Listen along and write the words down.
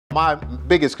My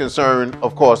biggest concern,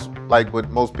 of course, like with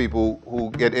most people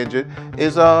who get injured,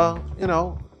 is, you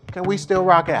know, can we still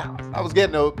rock out? I was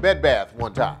getting a bed bath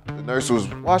one time. The nurse was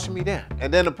washing me down.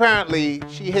 And then apparently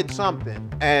she hit something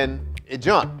and it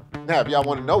jumped. Now, if y'all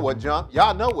want to know what jumped,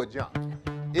 y'all know what jumped.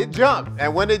 It jumped.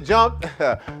 And when it jumped,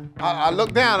 I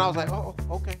looked down, I was like, oh,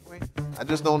 okay, wait. I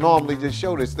just don't normally just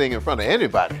show this thing in front of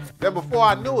anybody. Then before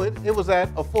I knew it, it was at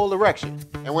a full erection.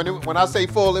 And when I say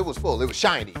full, it was full. It was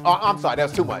shiny. Oh, I'm sorry,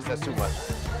 that's too much, that's too much.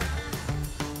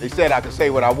 They said I could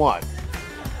say what I want.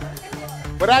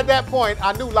 But at that point,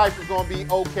 I knew life was gonna be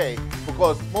okay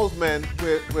because most men,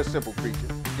 we're simple creatures.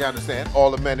 You understand?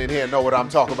 All the men in here know what I'm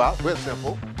talking about. We're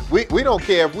simple. We don't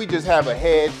care if we just have a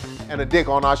head and a dick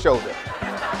on our shoulder.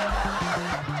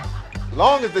 As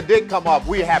long as the dick come up,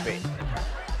 we're happy.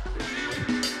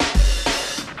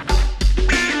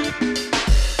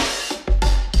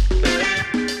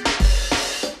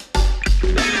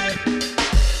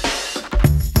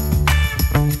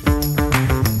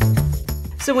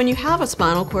 So when you have a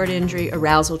spinal cord injury,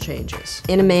 arousal changes.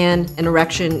 In a man, an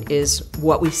erection is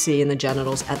what we see in the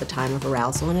genitals at the time of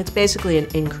arousal, and it's basically an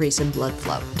increase in blood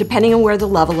flow. Depending on where the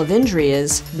level of injury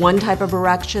is, one type of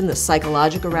erection, the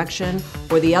psychologic erection,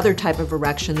 or the other type of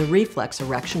erection, the reflex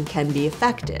erection, can be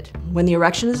affected. When the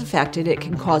erection is affected, it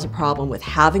can cause a problem with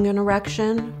having an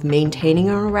erection, maintaining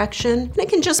an erection, and it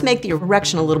can just make the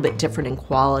erection a little bit different in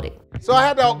quality. So I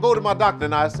had to go to my doctor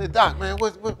and I said, Doc, man,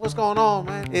 what's going on,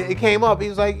 man? It came up. He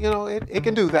was like, you know, it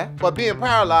can do that. But being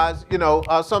paralyzed, you know,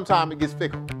 sometimes it gets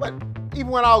fickle. But even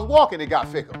when I was walking, it got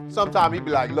fickle. Sometimes he'd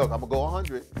be like, look, I'm gonna go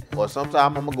 100, or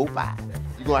sometimes I'm gonna go 5.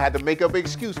 You're gonna have to make up an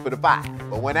excuse for the 5.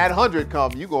 But when that 100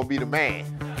 comes, you're gonna be the man.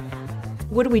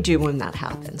 What do we do when that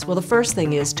happens? Well, the first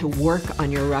thing is to work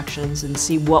on your erections and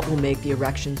see what will make the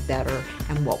erections better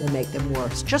and what will make them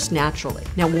worse, just naturally.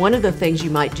 Now, one of the things you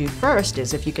might do first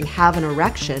is if you can have an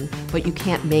erection, but you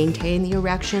can't maintain the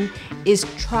erection, is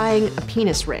trying a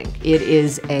penis ring. It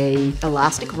is an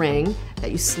elastic ring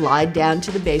that you slide down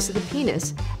to the base of the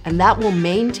penis, and that will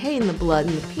maintain the blood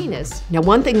in the penis. Now,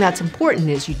 one thing that's important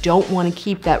is you don't want to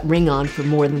keep that ring on for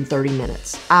more than 30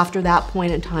 minutes. After that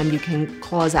point in time, you can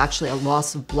cause actually a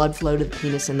loss of blood flow to the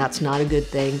penis, and that's not a good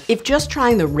thing. If just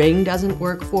trying the ring doesn't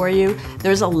work for you,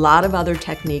 there's a lot of other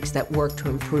techniques that work to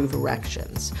improve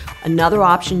erections. Another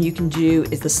option you can do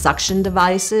is the suction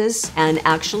devices, and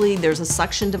actually there's a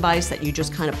suction device that you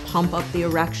just kind of pump up the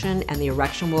erection, and the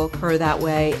erection will occur that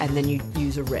way, and then you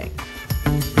use a ring.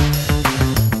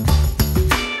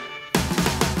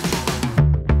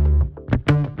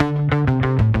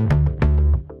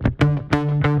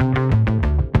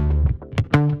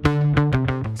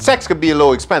 Sex could be a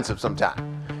little expensive sometimes,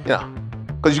 you know,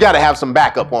 because you got to have some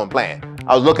backup on plan.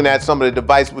 I was looking at some of the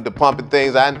devices with the pumping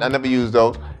things. I never used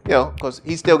those, you know, because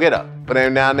he still get up. But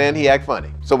every now and then he act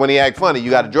funny. So when he act funny, you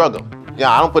got to drug him.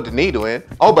 Yeah, I don't put the needle in.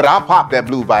 Oh, but I'll pop that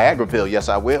blue Viagra pill. Yes,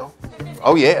 I will.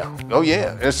 Oh yeah, oh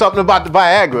yeah. There's something about the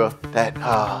Viagra that,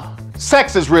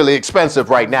 sex is really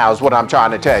expensive right now is what I'm trying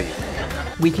to tell you.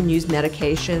 We can use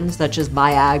medications such as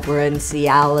Viagra and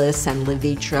Cialis and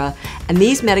Levitra, and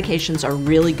these medications are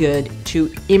really good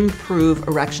to improve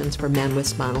erections for men with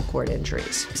spinal cord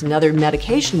injuries. There's another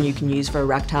medication you can use for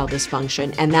erectile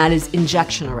dysfunction, and that is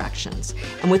injection erections.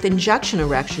 And with injection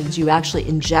erections, you actually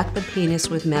inject the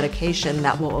penis with medication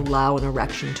that will allow an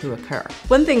erection to occur.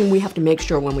 One thing we have to make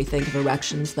sure when we think of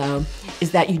erections, though,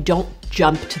 is that you don't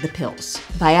jump to the pills.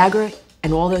 Viagra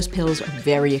and all those pills are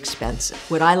very expensive.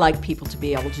 What I like people to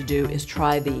be able to do is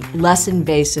try the less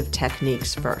invasive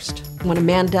techniques first. When a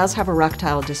man does have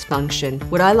erectile dysfunction,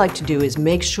 what I like to do is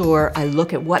make sure I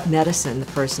look at what medicine the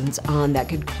person's on that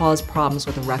could cause problems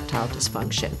with erectile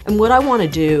dysfunction. And what I want to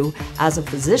do as a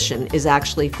physician is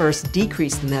actually first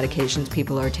decrease the medications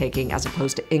people are taking as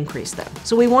opposed to increase them.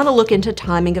 So we want to look into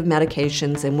timing of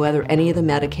medications and whether any of the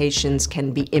medications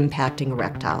can be impacting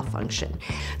erectile function.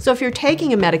 So if you're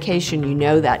taking a medication you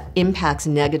know that impacts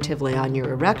negatively on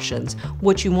your erections,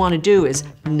 what you want to do is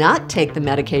not take the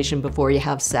medication before you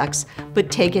have sex,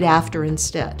 but take it after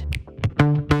instead.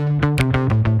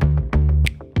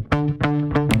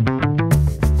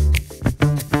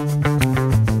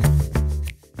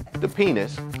 The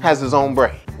penis has his own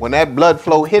brain. When that blood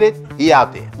flow hit it, he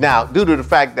out there. Now, due to the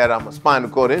fact that I'm a spinal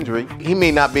cord injury, he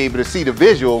may not be able to see the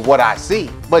visual of what I see,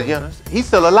 but you know, he's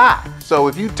still alive. So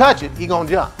if you touch it, he gonna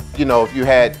jump. You know, if you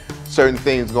had certain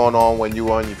things going on when you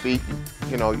were on your feet,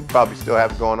 you know, you probably still have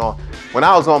it going on. When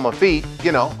I was on my feet,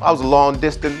 you know, I was a long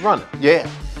distance runner. Yeah,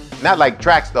 not like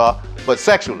track star, but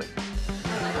sexually.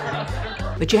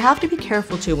 But you have to be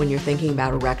careful too when you're thinking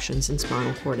about erections and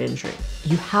spinal cord injury.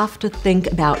 You have to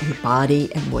think about your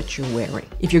body and what you're wearing.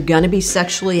 If you're gonna be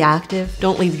sexually active,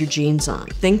 don't leave your jeans on.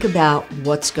 Think about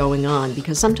what's going on,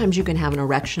 because sometimes you can have an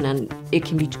erection and it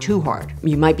can be too hard.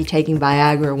 You might be taking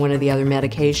Viagra or one of the other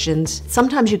medications.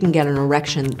 Sometimes you can get an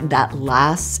erection that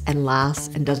lasts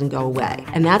and doesn't go away.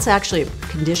 And that's actually a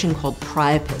condition called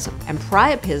priapism. And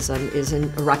priapism is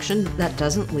an erection that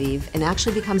doesn't leave and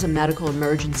actually becomes a medical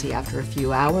emergency after a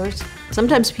few hours.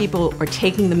 Sometimes people are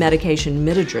taking the medication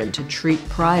midodrine to treat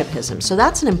priapism, so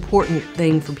that's an important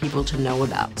thing for people to know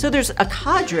about. So there's a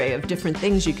cadre of different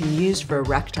things you can use for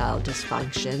erectile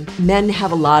dysfunction. Men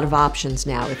have a lot of options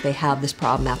now if they have this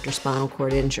problem after spinal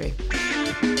cord injury.